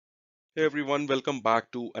Hey everyone, welcome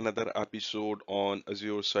back to another episode on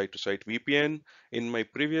Azure Site-to-Site VPN. In my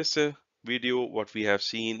previous video, what we have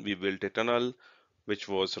seen, we built a tunnel which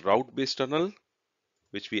was route-based tunnel,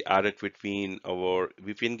 which we added between our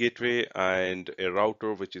VPN gateway and a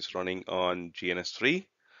router which is running on GNS3.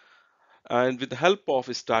 And with the help of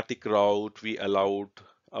a static route, we allowed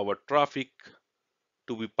our traffic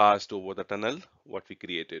to be passed over the tunnel what we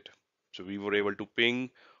created. So we were able to ping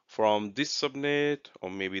from this subnet or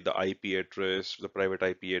maybe the IP address, the private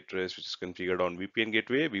IP address which is configured on VPN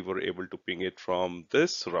gateway, we were able to ping it from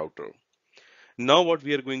this router. Now what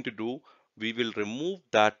we are going to do, we will remove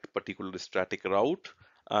that particular static route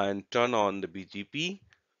and turn on the BGP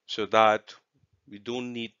so that we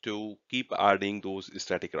don't need to keep adding those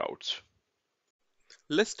static routes.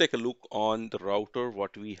 Let's take a look on the router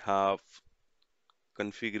what we have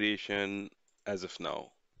configuration as of now.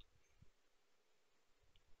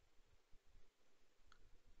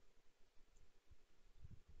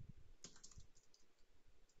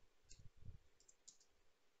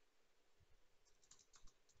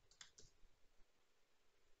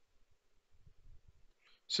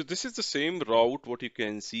 So this is the same route what you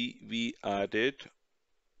can see we added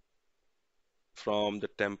from the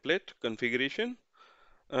template configuration,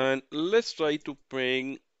 and let's try to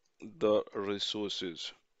bring the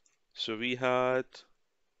resources. So we had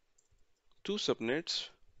two subnets,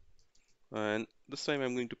 and this time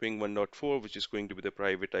I'm going to ping 1.4, which is going to be the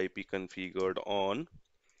private IP configured on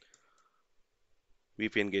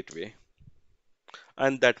VPN gateway,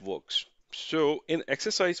 and that works. So in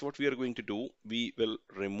exercise what we are going to do, we will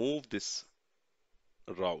remove this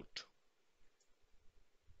route.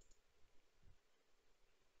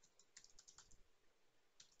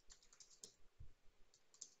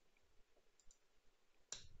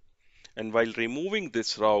 And while removing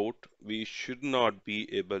this route, we should not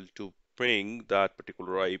be able to ping that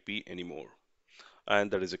particular IP anymore. And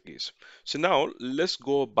that is the case. So now let's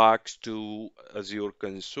go back to Azure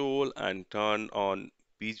console and turn on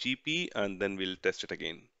BGP and then we'll test it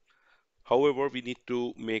again. However, we need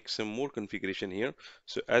to make some more configuration here.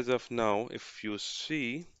 So as of now, if you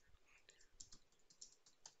see,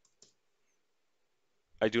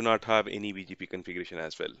 I do not have any BGP configuration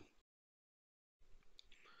as well.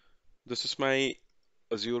 This is my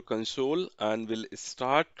Azure console and we'll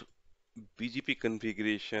start BGP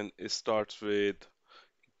configuration. It starts with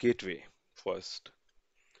gateway first.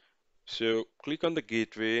 So click on the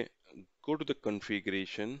gateway, go to the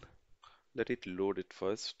configuration, let it load it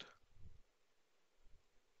first.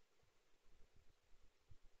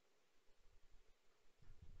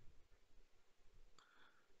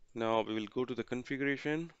 Now we will go to the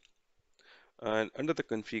configuration, and under the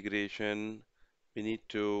configuration, we need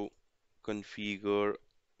to configure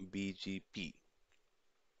BGP.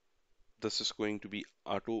 This is going to be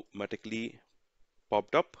automatically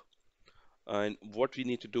popped up. And what we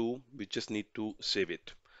need to do, we just need to save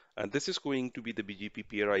it. And this is going to be the BGP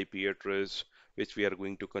peer IP address, which we are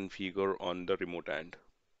going to configure on the remote end.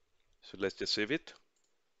 So let's just save it.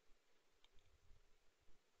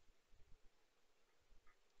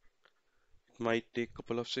 It might take a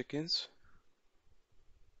couple of seconds.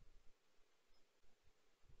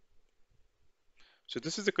 So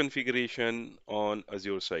this is the configuration on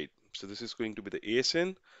Azure side. So this is going to be the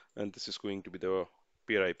ASN and this is going to be the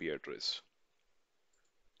peer IP address.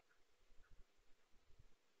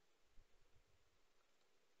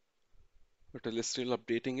 But I is still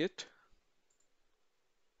updating it.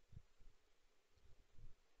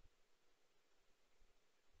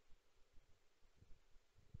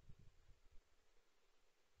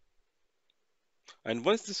 And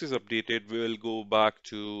once this is updated, we will go back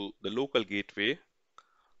to the local gateway.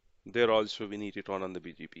 There also we need it on the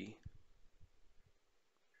BGP.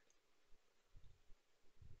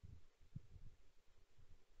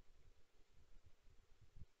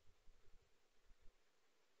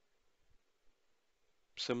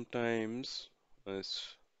 Sometimes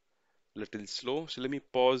it's little slow. So let me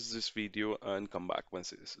pause this video and come back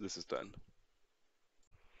once this is done.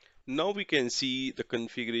 Now we can see the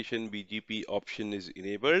configuration BGP option is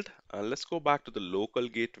enabled. And let's go back to the local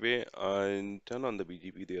gateway and turn on the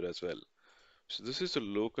BGP there as well. So this is the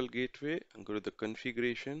local gateway and go to the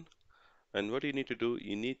configuration. And what you need to do,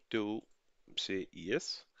 you need to say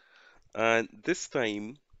yes. And this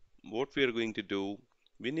time, what we are going to do,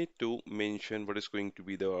 we need to mention what is going to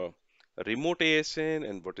be the remote ASN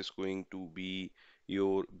and what is going to be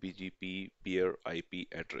your BGP peer IP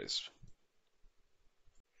address.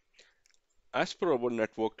 As per our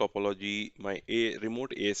network topology, my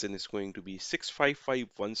remote ASN is going to be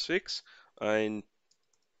 65516 and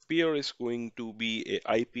peer is going to be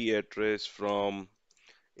a IP address from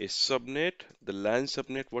a subnet, the LAN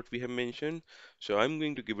subnet what we have mentioned. So I'm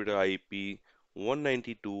going to give it a IP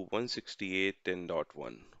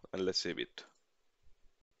 192.168.10.1 and let's save it.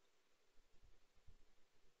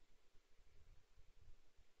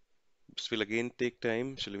 This will again take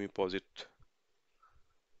time, so let me pause it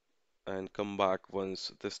and come back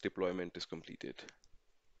once this deployment is completed.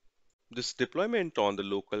 This deployment on the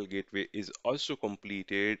local gateway is also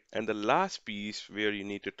completed, and the last piece where you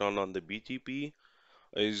need to turn on the BGP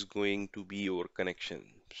is going to be your connection.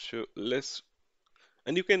 So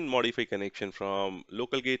and you can modify connection from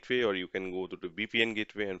local gateway or you can go to the VPN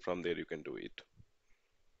gateway and from there you can do it.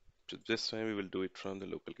 So this time we will do it from the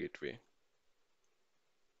local gateway.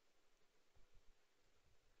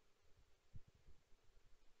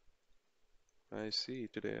 I see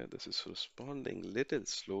today this is responding little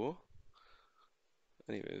slow.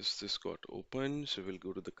 Anyways, this got open, so we'll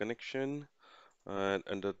go to the connection and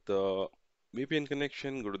under the VPN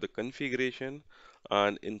connection, go to the configuration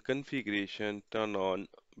and in configuration, turn on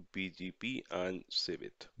BGP and save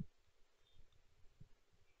it.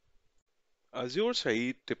 Azure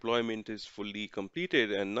site deployment is fully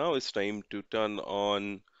completed and now it's time to turn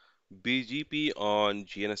on BGP on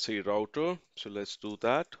GNS3 router. So let's do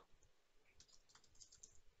that.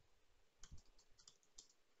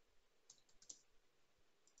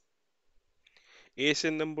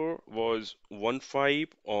 ASN number was 15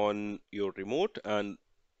 on your remote and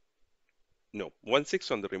no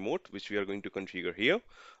 16 on the remote, which we are going to configure here,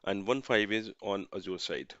 and 15 is on Azure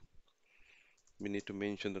side. We need to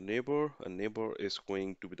mention the neighbor. A neighbor is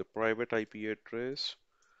going to be the private IP address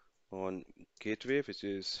on gateway, which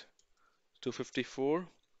is 254.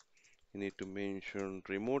 You need to mention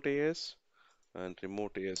remote AS, and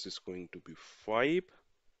remote AS is going to be 5.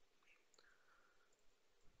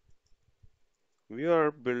 We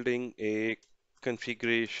are building a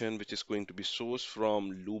configuration which is going to be sourced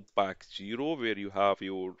from loopback 0, where you have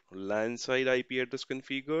your LAN side IP address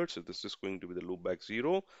configured. So this is going to be the loopback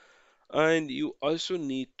 0. And you also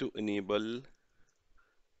need to enable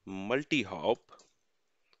multi-hop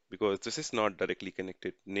because this is not directly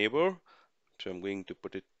connected neighbor. So I'm going to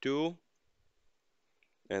put it 2,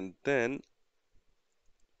 and then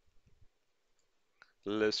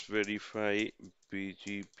let's verify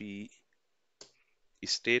BGP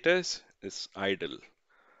status is idle.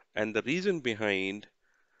 And the reason behind,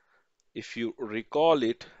 if you recall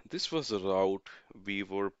it, this was the route we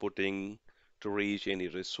were putting to reach any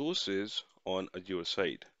resources on Azure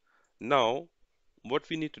side. Now, what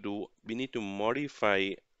we need to do, we need to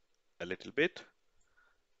modify a little bit,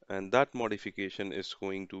 and that modification is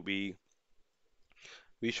going to be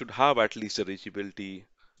we should have at least a reachability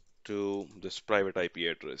to this private IP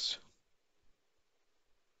address.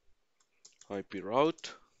 IP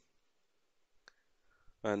route,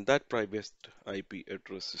 and that private IP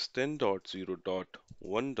address is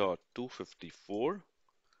 10.0.1.254,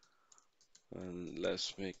 and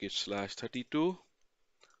let's make it /32,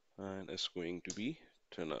 and it's going to be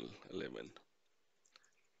tunnel 11.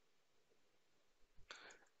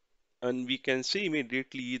 And we can see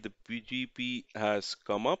immediately the BGP has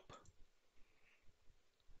come up.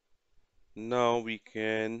 Now we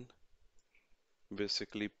can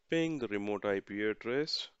basically ping the remote IP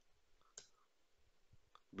address,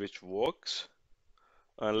 which works.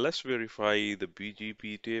 And let's verify the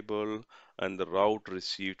BGP table and the route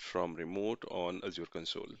received from remote on Azure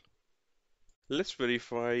console. Let's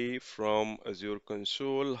verify from Azure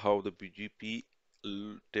console how the BGP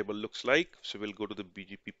table looks like. So we'll go to the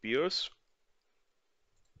BGP peers.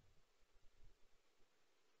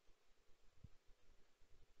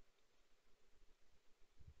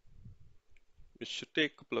 It should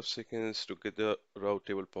take a couple of seconds to get the route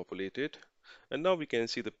table populated. And now we can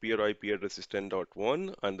see the peer IP address is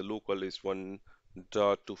 10.1 and the local is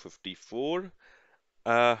 1.254.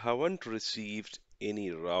 I haven't received any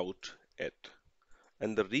route yet.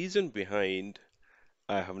 And the reason behind,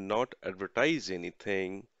 I have not advertised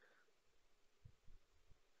anything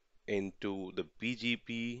into the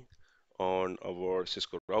BGP on our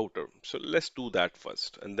Cisco router. So let's do that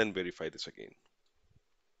first and then verify this again.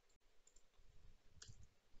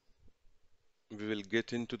 We will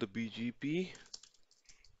get into the BGP,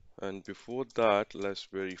 and before that, let's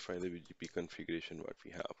verify the BGP configuration what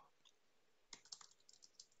we have.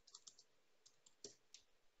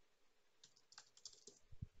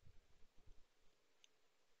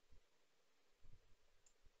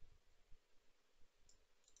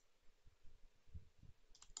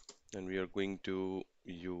 And we are going to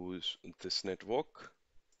use this network.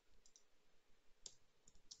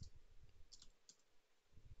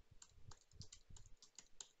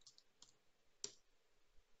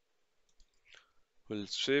 We'll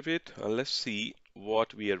save it and let's see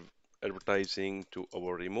what we are advertising to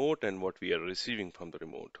our remote and what we are receiving from the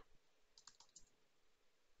remote.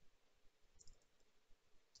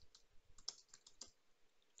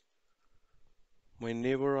 My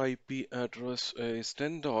neighbor IP address is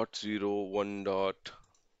 10.0.1.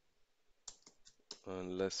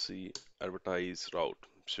 And let's see, advertise route.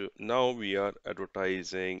 So now we are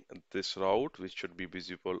advertising this route, which should be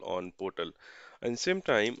visible on portal. And same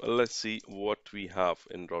time, let's see what we have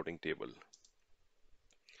in routing table.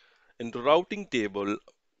 In the routing table,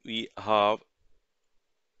 we have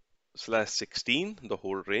 /16, the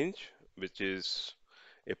whole range, which is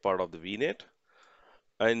a part of the VNet.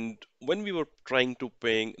 And when we were trying to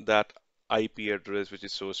ping that IP address, which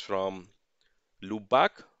is sourced from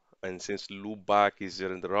loopback, and since loopback is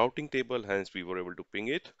there in the routing table, hence we were able to ping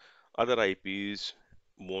it. Other IPs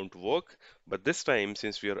won't work, but this time,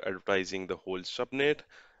 since we are advertising the whole subnet,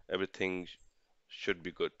 everything should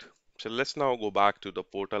be good. So let's now go back to the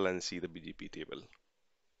portal and see the BGP table.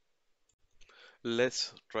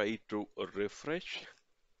 Let's try to refresh.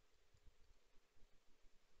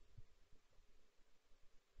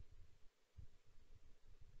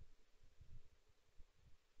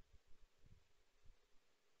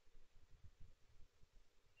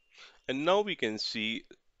 And now we can see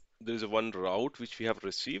there is a one route which we have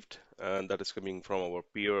received, and that is coming from our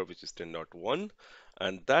peer, which is 10.1,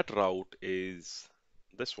 and that route is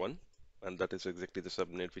this one, and that is exactly the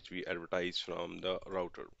subnet which we advertise from the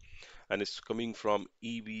router, and it's coming from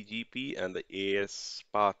eBGP, and the AS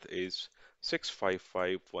path is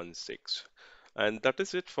 65516. And that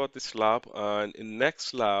is it for this lab, and in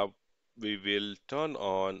next lab we will turn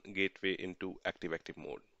on gateway into active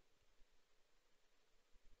mode.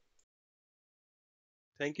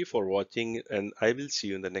 Thank you for watching, and I will see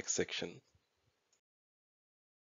you in the next section.